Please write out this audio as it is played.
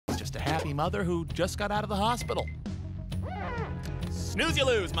just a happy mother who just got out of the hospital. Snooze you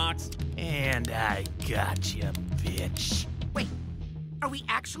lose, Mox. And I got you, bitch. Wait, are we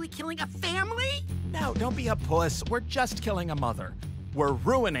actually killing a family? No, don't be a puss. We're just killing a mother. We're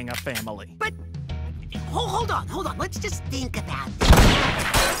ruining a family. But, hold on. Let's just think about this.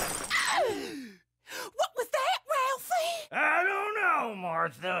 What was that, Ralphie? I don't know,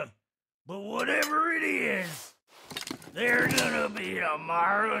 Martha. But whatever it is, there's gonna be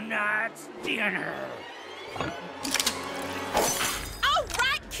tomorrow night's dinner. All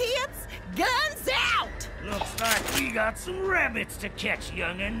right, kids, guns out! Looks like we got some rabbits to catch,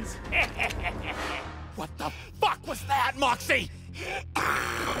 young'uns. What the fuck was that, Moxie?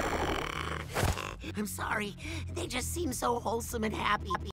 I'm sorry, they just seem so wholesome and happy.